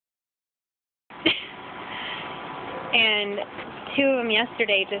and two of them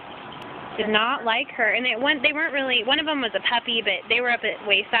yesterday just did not like her. And they weren't really, one of them was a puppy, but they were up at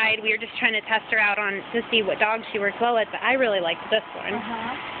Wayside. We were just trying to test her out on to see what dog she worked well with, but I really liked this one.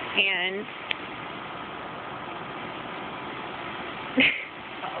 And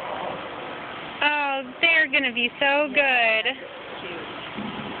oh, they're going to be so good.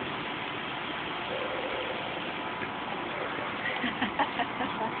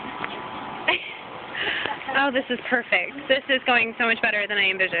 Oh, this is perfect. This is going so much better than I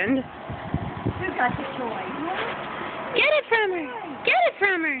envisioned. Who got the toy? Get it from her! Get it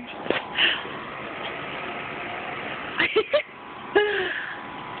from her!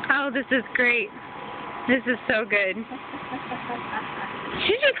 Oh, this is great. This is so good.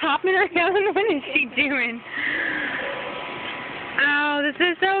 She's just hopping around. What is she doing? Oh, this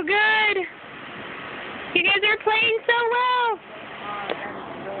is so good. You guys are playing so well.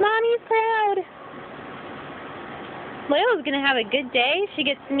 Mommy's proud. Laila's going to have a good day. She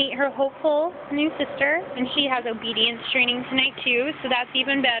gets to meet her hopeful new sister, and she has obedience training tonight too, so that's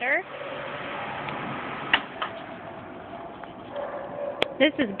even better.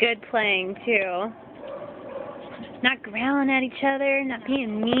 This is good playing too. Not growling at each other, not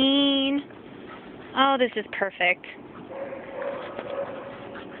being mean. Oh, this is perfect.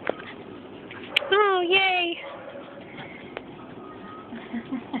 Oh, yay.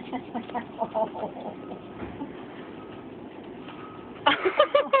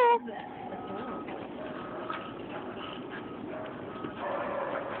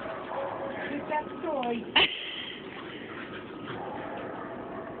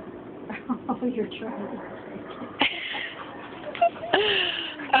 Oh, you're trying.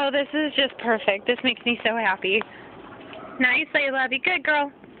 Oh, this is just perfect. This makes me so happy. Nice, Laila. Be good,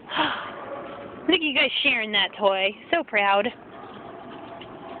 girl. Look at you guys sharing that toy. So proud.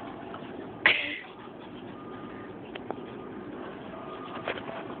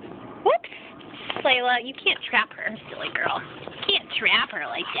 Whoops. Laila, you can't trap her, silly girl. You can't trap her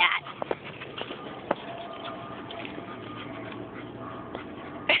like that.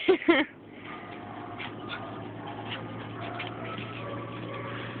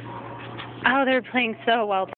 Oh, they're playing so well.